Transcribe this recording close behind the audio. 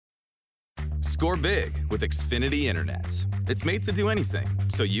Score big with Xfinity Internet. It's made to do anything,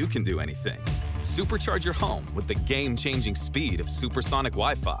 so you can do anything. Supercharge your home with the game-changing speed of supersonic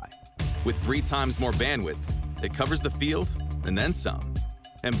Wi-Fi. With 3 times more bandwidth, it covers the field and then some.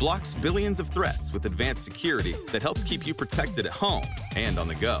 And blocks billions of threats with advanced security that helps keep you protected at home and on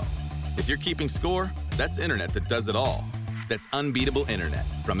the go. If you're keeping score, that's internet that does it all. That's unbeatable internet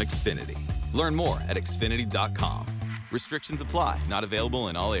from Xfinity. Learn more at Xfinity.com. Restrictions apply. Not available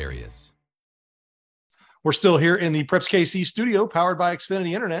in all areas. We're still here in the Preps KC studio, powered by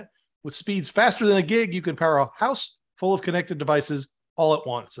Xfinity Internet. With speeds faster than a gig, you can power a house full of connected devices all at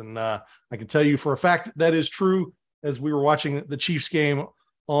once. And I can tell you for a fact that is true. As we were watching the Chiefs game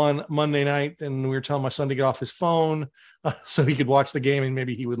on Monday night, and we were telling my son to get off his phone so he could watch the game and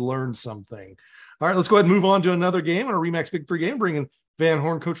maybe he would learn something. All right, let's go ahead and move on to another game, on a RE/MAX Big 3 game, bringing Van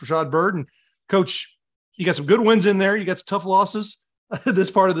Horn, Coach Rashad Bird. And Coach, you got some good wins in there. You got some tough losses this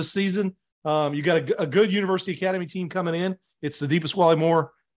part of the season. You got a good University Academy team coming in. It's the Deepest Wally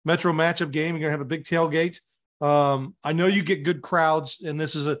Moore Metro matchup game. You're going to have a big tailgate. I know you get good crowds, and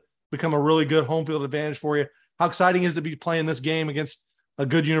this is become a really good home field advantage for you. How exciting is it to be playing this game against a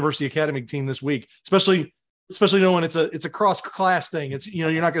good University Academy team this week, especially knowing it's a cross-class thing. It's,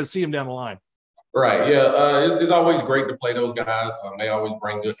 you're not going to see them down the line. Right. Yeah. It's always great to play those guys. They always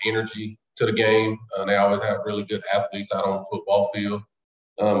bring good energy to the game. They always have really good athletes out on the football field.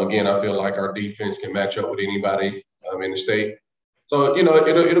 Again, I feel like our defense can match up with anybody in the state. So,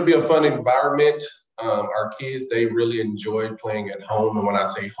 it'll be a fun environment. Our kids, they really enjoy playing at home. And when I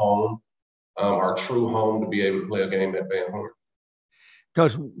say home, our true home, to be able to play a game at Van Horn.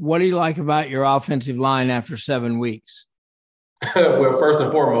 Coach, what do you like about your offensive line after 7 weeks? Well, first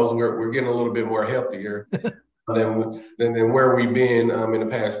and foremost, we're getting a little bit more healthier than where we've been in the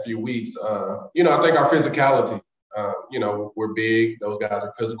past few weeks. I think our physicality, we're big. Those guys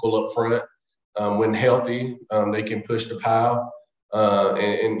are physical up front. When healthy, they can push the pile.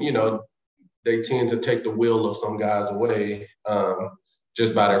 They tend to take the will of some guys away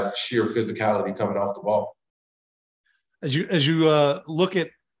just by their sheer physicality coming off the ball. As you look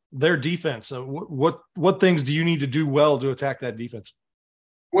at their defense, what things do you need to do well to attack that defense?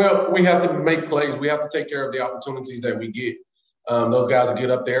 Well, we have to make plays. We have to take care of the opportunities that we get. Those guys will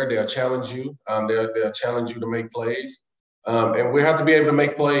get up there. They'll challenge you. They'll challenge you to make plays. And we have to be able to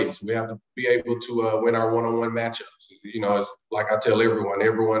make plays. We have to be able to win our one-on-one matchups. It's like I tell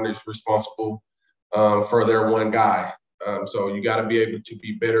everyone is responsible for their one guy. So you got to be able to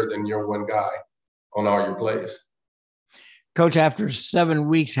be better than your one guy on all your plays. Coach, after 7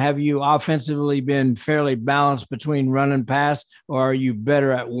 weeks, have you offensively been fairly balanced between run and pass, or are you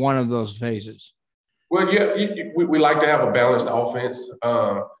better at one of those phases? Well, yeah, we like to have a balanced offense,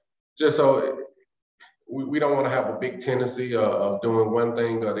 just so we don't want to have a big tendency of doing one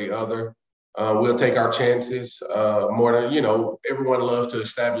thing or the other. We'll take our chances more than, everyone loves to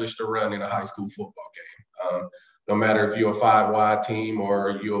establish the run in a high school football game. No matter if you're a 5-wide team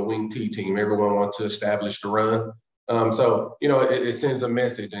or you're a wing T team, everyone wants to establish the run. It sends a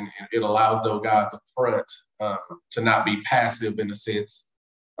message, and it allows those guys up front to not be passive in a sense,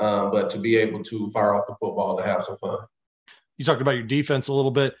 but to be able to fire off the football and have some fun. You talked about your defense a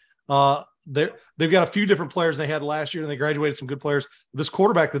little bit. They've got a few different players they had last year, and they graduated some good players. This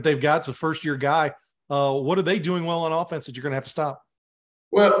quarterback that they've got is a first-year guy. What are they doing well on offense that you're going to have to stop?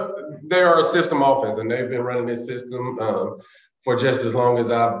 Well, they are a system offense, and they've been running this system for just as long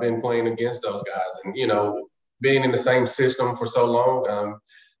as I've been playing against those guys. And, being in the same system for so long,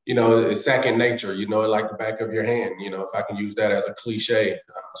 it's second nature, like the back of your hand, if I can use that as a cliche.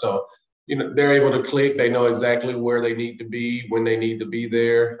 They're able to click. They know exactly where they need to be, when they need to be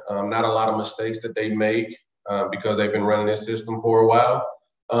there. Not a lot of mistakes that they make because they've been running this system for a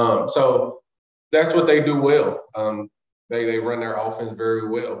while. So that's what they do well. They run their offense very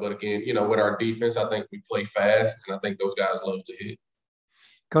well. But again, with our defense, I think we play fast, and I think those guys love to hit.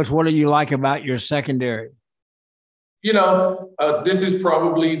 Coach, what do you like about your secondary? This is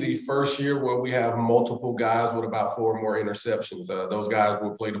probably the first year where we have multiple guys with about 4 more interceptions. Those guys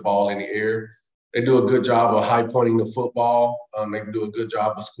will play the ball in the air. They do a good job of high pointing the football. They can do a good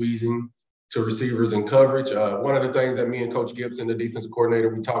job of squeezing to receivers in coverage. One of the things that me and Coach Gibson, the defensive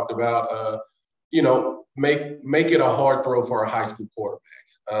coordinator, we talked about, make it a hard throw for a high school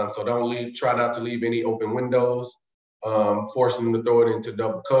quarterback. So try not to leave any open windows, force them to throw it into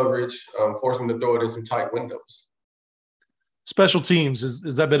double coverage, force them to throw it in some tight windows. Special teams,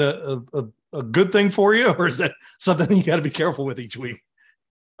 has that been a good thing for you, or is that something you got to be careful with each week?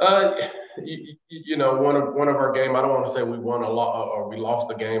 One of our game, I don't want to say we won a lot or we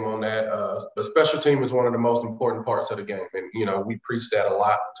lost a game on that, but special team is one of the most important parts of the game. And, we preach that a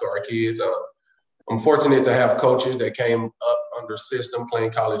lot to our kids. I'm fortunate to have coaches that came up under system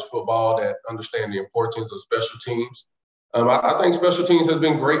playing college football that understand the importance of special teams. I think special teams has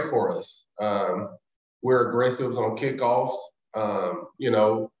been great for us. We're aggressive on kickoffs.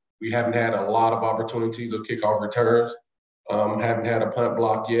 We haven't had a lot of opportunities of kickoff returns. Haven't had a punt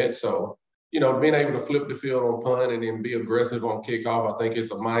block yet. So, being able to flip the field on punt and then be aggressive on kickoff, I think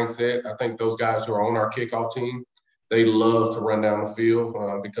it's a mindset. I think those guys who are on our kickoff team, they love to run down the field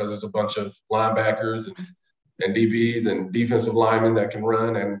because there's a bunch of linebackers and DBs and defensive linemen that can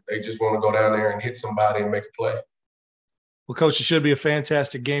run, and they just want to go down there and hit somebody and make a play. Well, Coach, it should be a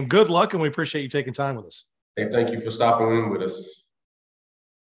fantastic game. Good luck, and we appreciate you taking time with us. Hey, thank you for stopping in with us.